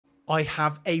I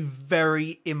have a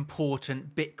very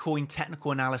important Bitcoin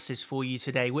technical analysis for you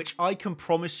today, which I can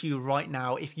promise you right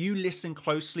now, if you listen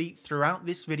closely throughout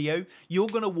this video, you're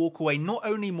going to walk away not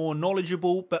only more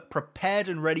knowledgeable, but prepared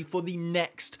and ready for the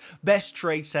next best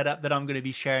trade setup that I'm going to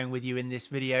be sharing with you in this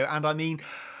video. And I mean,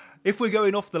 if we're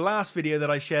going off the last video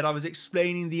that I shared, I was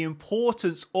explaining the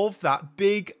importance of that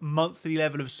big monthly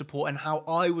level of support and how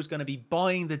I was going to be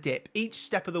buying the dip each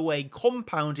step of the way,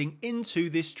 compounding into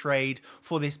this trade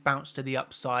for this bounce to the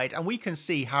upside. And we can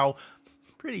see how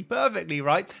pretty perfectly,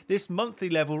 right? This monthly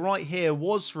level right here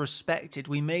was respected.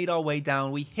 We made our way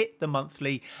down, we hit the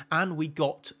monthly, and we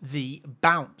got the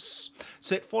bounce.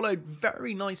 So it followed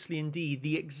very nicely indeed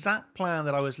the exact plan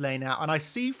that I was laying out. And I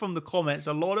see from the comments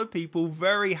a lot of people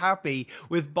very happy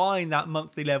with buying that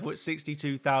monthly level at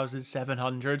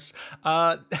 62,700.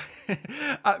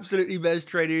 Absolutely best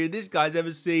trader this guy's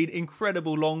ever seen.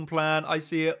 Incredible long plan. I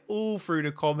see it all through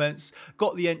the comments.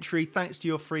 Got the entry thanks to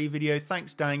your free video.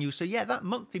 Thanks, Daniel. So yeah, that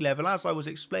monthly level, as I was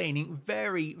explaining,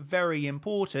 very, very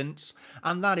important,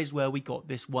 and that is where we got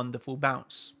this wonderful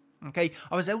bounce. Okay,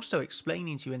 I was also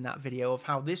explaining to you in that video of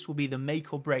how this will be the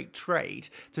make or break trade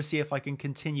to see if I can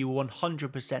continue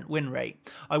 100% win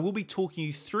rate. I will be talking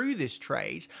you through this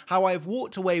trade, how I have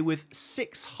walked away with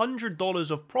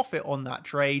 $600 of profit on that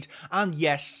trade, and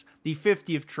yes, the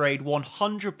 50th trade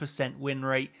 100% win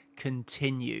rate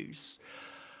continues.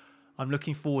 I'm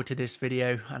looking forward to this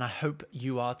video and I hope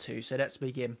you are too. So let's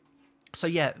begin. So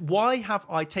yeah, why have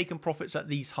I taken profits at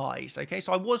these highs? Okay,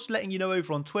 so I was letting you know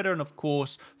over on Twitter, and of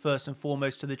course, first and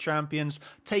foremost to the champions,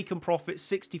 taken profit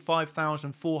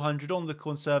 65,400 on the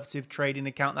conservative trading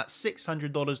account. That's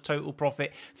 $600 total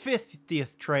profit,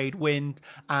 50th trade win,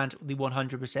 and the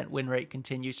 100% win rate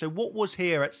continues. So what was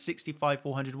here at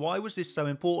 65,400? Why was this so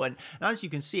important? And as you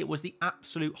can see, it was the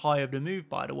absolute high of the move,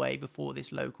 by the way, before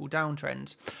this local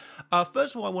downtrend.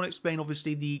 First of all, I want to explain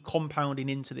obviously the compounding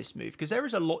into this move, because there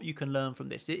is a lot you can learn from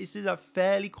this. This is a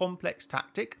fairly complex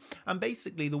tactic, and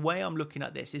basically the way I'm looking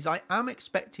at this is I am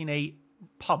expecting a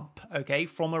pump, okay,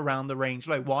 from around the range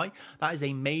low. Why? That is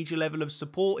a major level of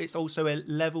support. It's also a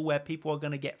level where people are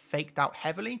going to get faked out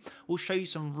heavily. We'll show you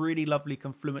some really lovely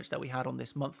confluence that we had on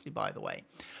this monthly, by the way.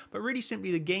 But really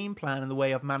simply, the game plan and the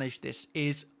way I've managed this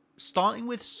is starting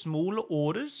with smaller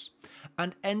orders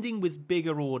and ending with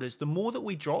bigger orders. The more that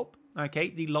we drop, okay,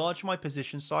 the larger my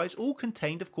position size, all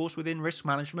contained, of course, within risk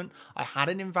management. I had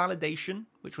an invalidation,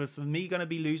 which was for me going to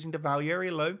be losing the value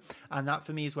area low, and that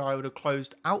for me is where I would have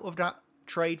closed out of that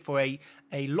trade for a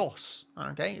loss.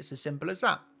 Okay, it's as simple as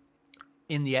that.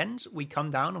 In the end, we come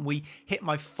down and we hit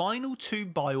my final two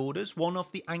buy orders, one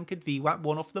off the anchored VWAP,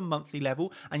 one off the monthly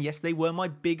level, and yes, they were my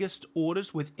biggest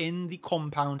orders within the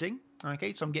compounding.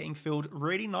 Okay, so I'm getting filled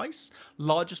really nice,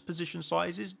 largest position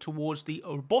sizes towards the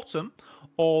bottom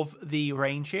of the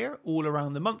range here, all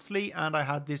around the monthly, and I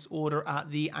had this order at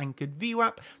the anchored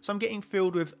VWAP, so I'm getting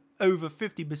filled with over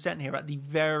 50% here at the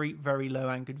very, very low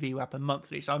anchored VWAP and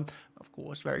monthly. So I'm, of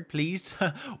course, very pleased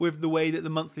with the way that the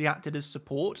monthly acted as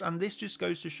support. And this just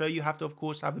goes to show you have to, of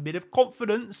course, have a bit of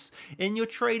confidence in your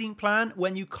trading plan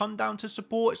when you come down to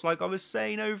support. It's like I was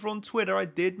saying over on Twitter, I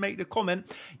did make the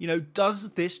comment, you know,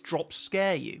 does this drop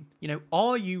scare you? You know,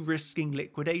 are you risking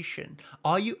liquidation?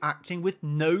 Are you acting with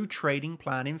no trading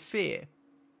plan in fear?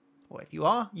 Well, if you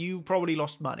are, you probably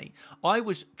lost money. I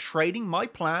was trading my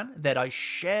plan that I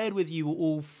shared with you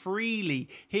all freely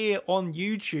here on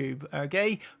YouTube,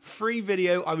 okay? Free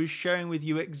video. I was sharing with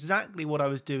you exactly what I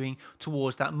was doing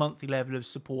towards that monthly level of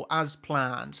support as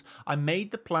planned. I made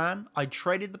the plan. I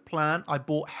traded the plan. I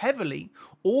bought heavily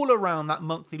all around that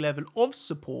monthly level of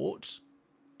support.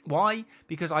 Why?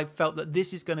 Because I felt that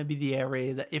this is going to be the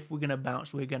area that if we're going to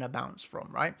bounce, we're going to bounce from,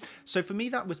 right? So for me,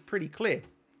 that was pretty clear.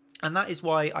 And that is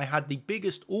why I had the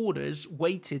biggest orders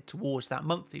weighted towards that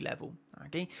monthly level.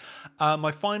 Okay,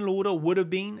 my final order would have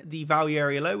been the value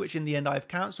area low, which in the end I've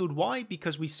cancelled. Why?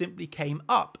 Because we simply came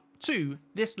up to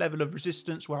this level of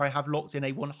resistance where I have locked in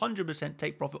a 100%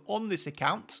 take profit on this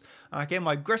account. Okay,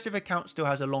 my aggressive account still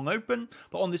has a long open,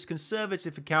 but on this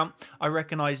conservative account, I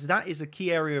recognize that is a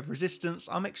key area of resistance.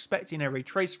 I'm expecting a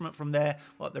retracement from there.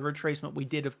 Well, the retracement we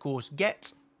did, of course,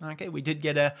 get. Okay, we did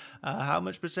get a, how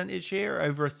much percentage here?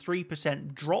 Over a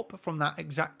 3% drop from that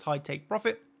exact high take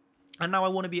profit. And now I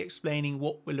want to be explaining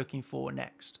what we're looking for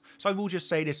next. So I will just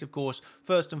say this, of course,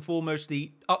 first and foremost,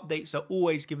 the updates are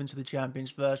always given to the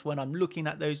champions first. When I'm looking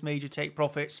at those major take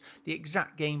profits, the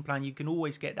exact game plan, you can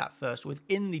always get that first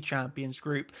within the champions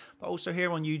group. But also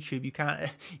here on YouTube, you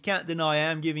can't deny I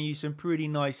am giving you some pretty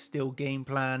nice still game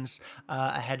plans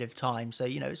ahead of time. So,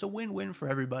 you know, it's a win-win for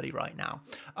everybody right now.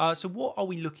 So what are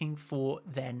we looking for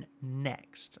then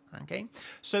next? Okay,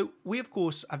 so we, of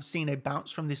course, have seen a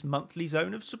bounce from this monthly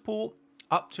zone of support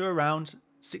up to around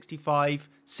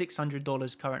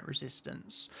 $600 current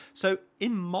resistance. So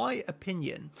in my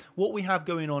opinion, what we have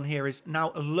going on here is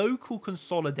now a local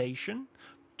consolidation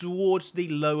towards the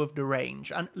low of the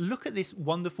range. And look at this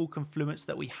wonderful confluence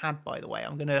that we had, by the way.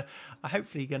 I'm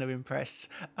hopefully going to impress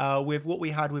with what we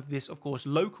had with this, of course,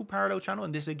 local parallel channel.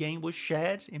 And this again was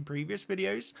shared in previous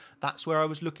videos. That's where I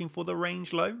was looking for the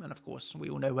range low. And of course,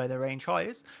 we all know where the range high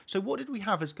is. So what did we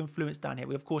have as confluence down here?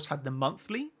 We, of course, had the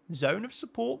monthly zone of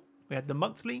support. We had the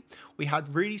monthly, we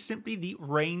had really simply the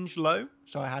range low.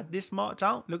 So I had this marked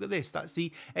out. Look at this. That's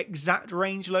the exact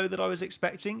range low that I was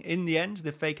expecting. In the end,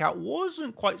 the fake out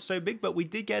wasn't quite so big, but we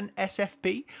did get an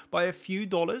SFP by a few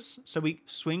dollars. So we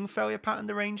swing failure pattern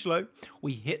the range low.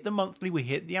 We hit the monthly, we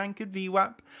hit the anchored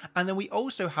VWAP. And then we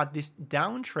also had this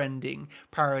downtrending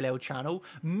parallel channel,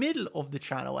 middle of the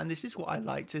channel. And this is what I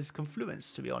liked as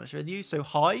confluence, to be honest with you. So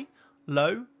high,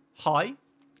 low,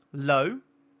 low.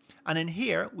 And then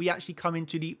here, we actually come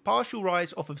into the partial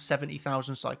rise off of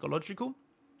 70,000 psychological.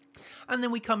 And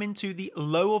then we come into the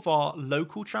low of our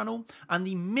local channel and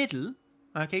the middle,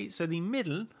 okay, so the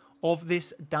middle of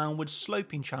this downward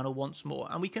sloping channel once more.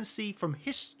 And we can see from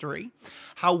history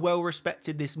how well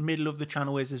respected this middle of the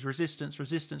channel is as resistance,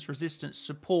 resistance, resistance,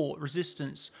 support,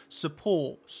 resistance,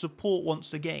 support, support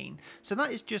once again. So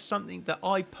that is just something that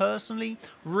I personally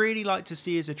really like to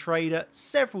see as a trader.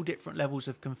 Several different levels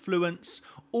of confluence,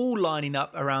 all lining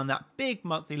up around that big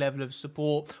monthly level of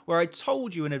support where I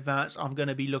told you in advance I'm going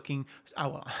to be looking, I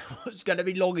was going to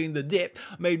be logging the dip.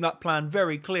 Made that plan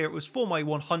very clear. It was for my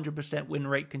 100% win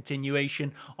rate continuation.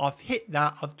 I've hit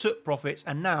that, I've took profits,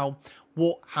 and now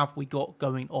what have we got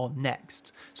going on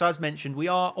next? So as mentioned, we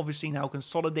are obviously now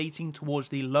consolidating towards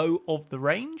the low of the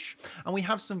range, and we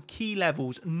have some key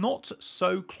levels not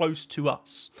so close to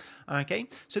us. Okay,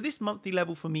 so this monthly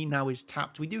level for me now is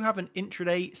tapped. We do have an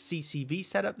intraday CCV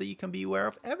setup that you can be aware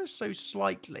of ever so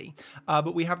slightly,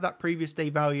 but we have that previous day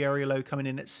value area low coming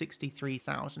in at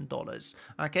 $63,000.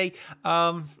 Okay,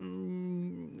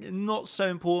 not so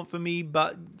important for me,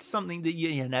 but something that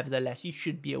you nevertheless you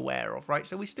should be aware of, right?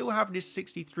 So we still have this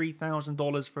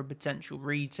 $63,000 for a potential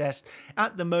retest.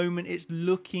 At the moment, it's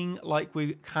looking like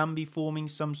we can be forming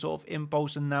some sort of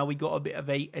impulse, and now we got a bit of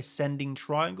a ascending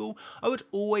triangle. I would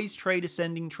always trade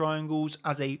ascending triangles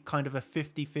as a kind of a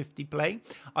 50-50 play.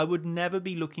 I would never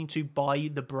be looking to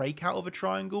buy the breakout of a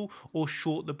triangle or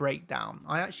short the breakdown.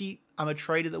 I'm a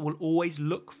trader that will always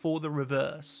look for the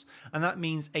reverse, and that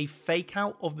means a fake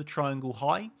out of the triangle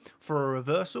high for a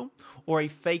reversal, or a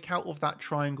fake out of that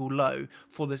triangle low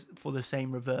for the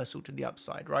same reversal to the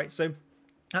upside, right? So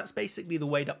that's basically the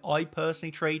way that I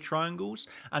personally trade triangles,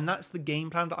 and that's the game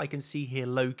plan that I can see here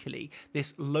locally.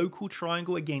 This local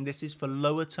triangle, again, this is for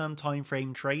lower term time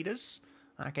frame traders.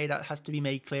 Okay, that has to be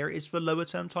made clear. It is for lower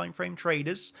term time frame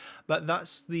traders, but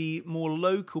that's the more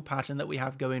local pattern that we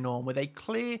have going on with a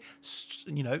clear,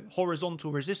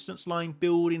 horizontal resistance line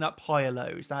building up higher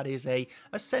lows. That is a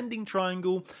ascending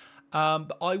triangle.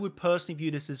 But I would personally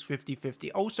view this as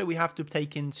 50-50. Also, we have to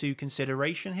take into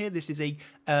consideration here, this is a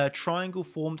triangle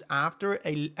formed after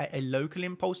a local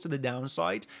impulse to the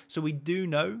downside. So we do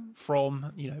know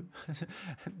from,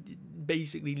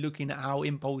 basically looking at how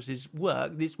impulses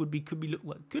work, this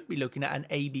could be looking at an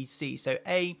ABC. So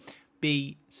A,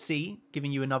 B, C,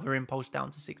 giving you another impulse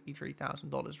down to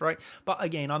 $63,000, right? But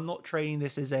again, I'm not trading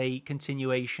this as a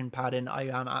continuation pattern. I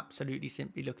am absolutely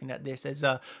simply looking at this as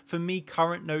a, for me,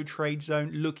 current no trade zone,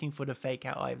 looking for the fake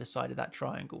out either side of that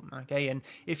triangle, okay? And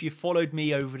if you followed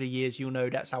me over the years, you'll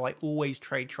know that's how I always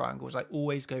trade triangles. I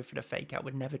always go for the fake out,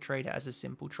 would never trade it as a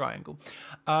simple triangle.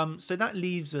 So that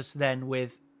leaves us then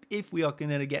with, if we are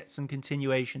going to get some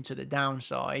continuation to the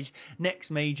downside,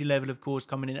 next major level, of course,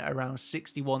 coming in at around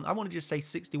 61. I want to just say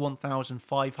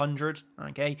 61,500.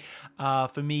 Okay.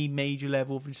 For me, major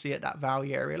level, obviously at that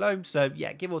value area low. So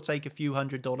yeah, give or take a few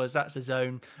 $100. That's a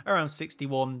zone around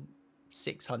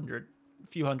 61,600.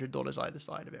 Few $100 either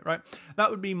side of it, right?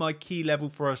 That would be my key level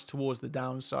for us towards the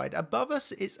downside. Above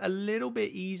us, it's a little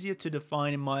bit easier to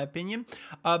define, in my opinion,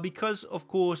 because of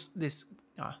course this.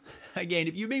 Again,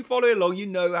 if you've been following along, you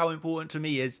know how important to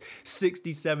me is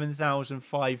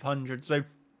 67,500. So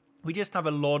we just have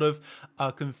a lot of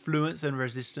confluence and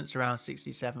resistance around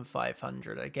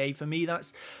 67,500. Okay, for me,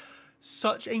 that's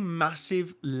such a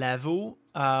massive level,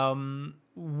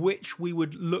 which we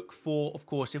would look for. Of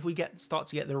course, if we start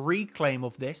to get the reclaim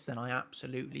of this, then I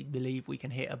absolutely believe we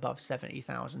can hit above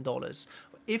 $70,000.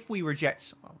 If we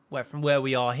reject, well, from where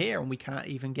we are here and we can't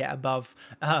even get above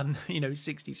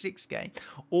 66k,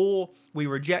 or we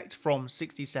reject from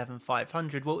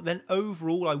 67,500, well, then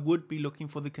overall I would be looking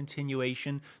for the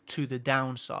continuation to the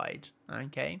downside.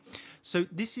 Okay, so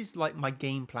this is like my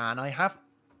game plan.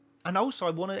 And also, I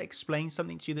want to explain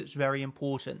something to you that's very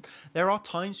important. There are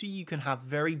times where you can have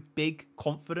very big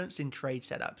confidence in trade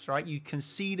setups, right? You can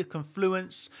see the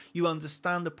confluence, you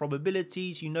understand the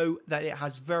probabilities, you know that it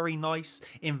has very nice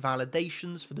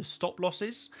invalidations for the stop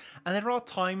losses. And there are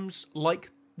times like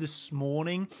this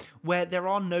morning where there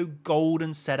are no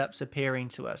golden setups appearing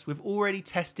to us. We've already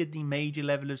tested the major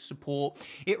level of support.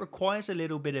 It requires a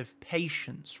little bit of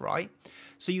patience, right?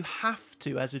 So you have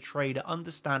to, as a trader,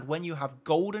 understand when you have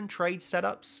golden trade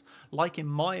setups, like in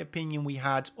my opinion we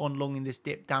had on longing this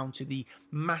dip down to the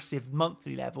massive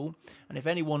monthly level. And if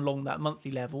anyone longed that monthly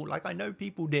level, like I know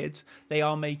people did, they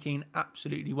are making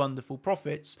absolutely wonderful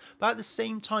profits. But at the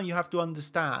same time, you have to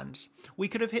understand, we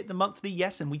could have hit the monthly,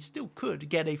 yes, and we still could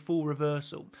get a full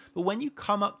reversal. But when you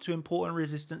come up to important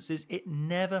resistances, it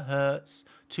never hurts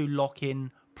to lock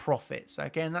in profits.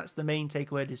 Okay, and that's the main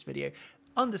takeaway of this video.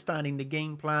 Understanding the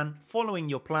game plan, following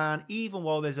your plan, even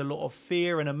while there's a lot of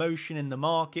fear and emotion in the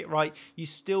market, right? You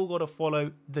still got to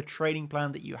follow the trading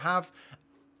plan that you have.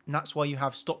 And that's why you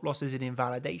have stop losses and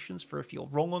invalidations for if you're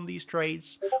wrong on these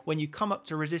trades. When you come up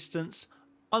to resistance,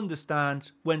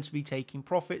 understand when to be taking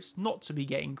profits, not to be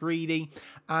getting greedy.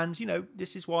 And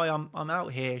this is why I'm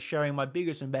out here sharing my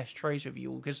biggest and best trades with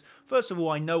you all, because first of all,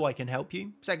 I know I can help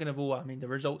you. Second of all, I mean, the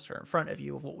results are in front of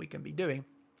you of what we can be doing.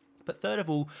 But third of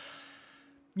all,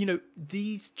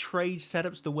 these trade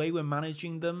setups, the way we're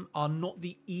managing them, are not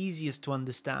the easiest to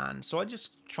understand. So I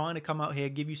just trying to come out here,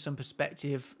 give you some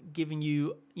perspective, giving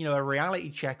you, a reality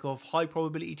check of high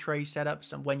probability trade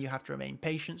setups and when you have to remain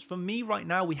patient. For me right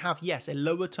now, we have, yes, a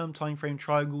lower term time frame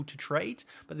triangle to trade,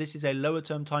 but this is a lower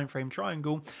term time frame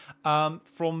triangle.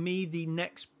 From me, the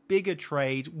next bigger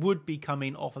trade would be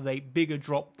coming off of a bigger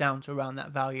drop down to around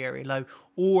that value area low,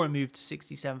 or a move to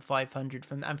 67,500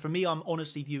 from. And for me, I'm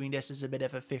honestly viewing this as a bit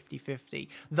of a 50-50.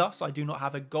 Thus, I do not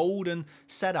have a golden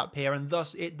setup here, and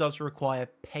thus it does require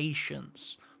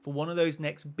patience for one of those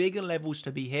next bigger levels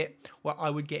to be hit, where I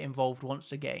would get involved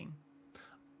once again.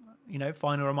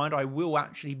 Final reminder, I will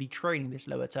actually be trading this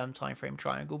lower term time frame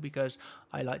triangle because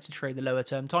I like to trade the lower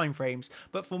term time frames.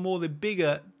 But for more the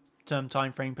bigger term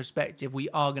time frame perspective, we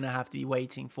are going to have to be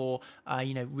waiting for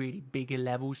really bigger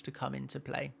levels to come into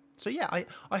play. So yeah,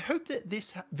 I hope that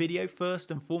this video first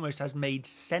and foremost has made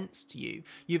sense to you.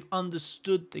 You've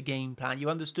understood the game plan, you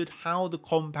understood how the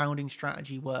compounding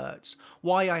strategy works,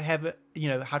 why I have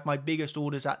had my biggest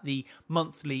orders at the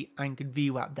monthly anchored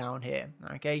VWAP down here,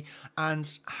 okay,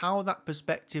 and how that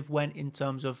perspective went in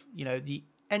terms of the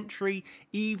entry.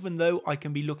 Even though I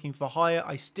can be looking for higher,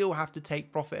 I still have to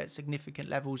take profit at significant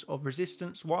levels of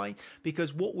resistance. Why?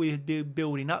 Because what we're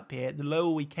building up here, the lower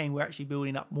we came, we're actually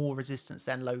building up more resistance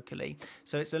than locally.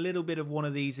 So it's a little bit of one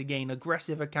of these. Again,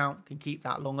 aggressive account can keep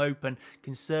that long open.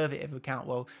 Conservative account,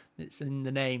 well, it's in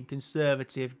the name,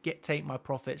 conservative, take my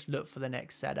profits, look for the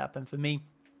next setup. And for me,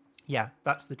 yeah,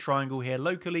 that's the triangle here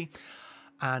locally.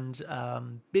 And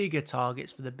bigger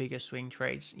targets for the bigger swing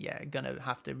trades, yeah, gonna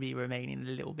have to be remaining a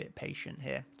little bit patient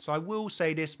here. So I will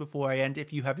say this before I end: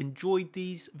 if you have enjoyed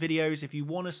these videos, if you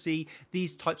want to see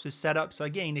these types of setups,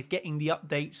 again, if getting the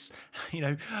updates,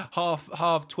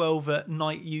 half 12 at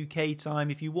night UK time,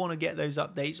 if you want to get those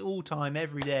updates all time,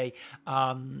 every day,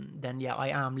 then yeah, I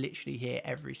am literally here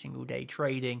every single day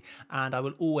trading, and I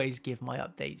will always give my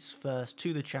updates first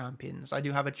to the champions. I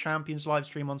do have a champions live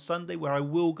stream on Sunday where I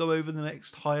will go over the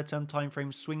next higher term time frame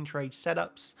swing trade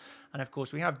setups, and of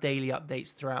course we have daily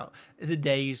updates throughout the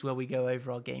days where we go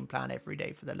over our game plan every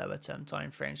day for the lower term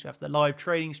time frames. We have the live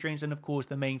trading streams, and of course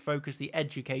the main focus, the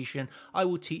education. I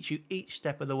will teach you each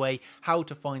step of the way how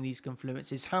to find these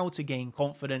confluences, how to gain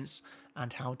confidence,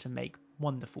 and how to make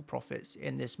wonderful profits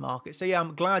in this market. So yeah,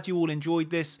 I'm glad you all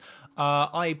enjoyed this.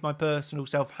 I, my personal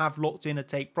self, have locked in a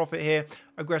take profit here.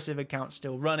 Aggressive account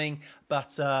still running,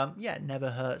 but yeah, it never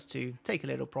hurts to take a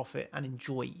little profit and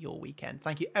enjoy your weekend.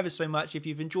 Thank you ever so much. If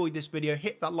you've enjoyed this video,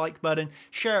 hit that like button,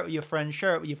 share it with your friends,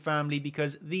 share it with your family,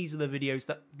 because these are the videos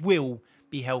that will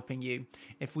be helping you.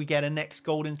 If we get a next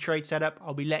golden trade setup,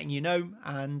 I'll be letting you know.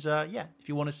 And yeah, if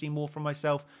you want to see more from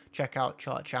myself, check out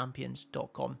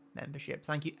chartchampions.com membership.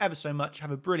 Thank you ever so much.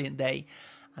 Have a brilliant day.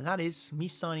 And that is me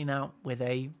signing out with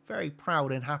a very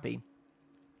proud and happy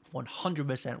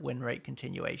 100% win rate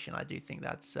continuation. I do think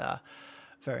that's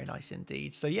very nice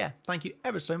indeed. So yeah, thank you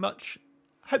ever so much.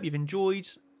 Hope you've enjoyed,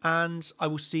 and I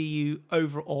will see you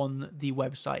over on the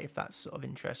website if that's of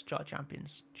interest, Chart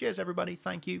Champions. Cheers everybody,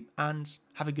 thank you, and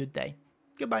have a good day.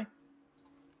 Goodbye.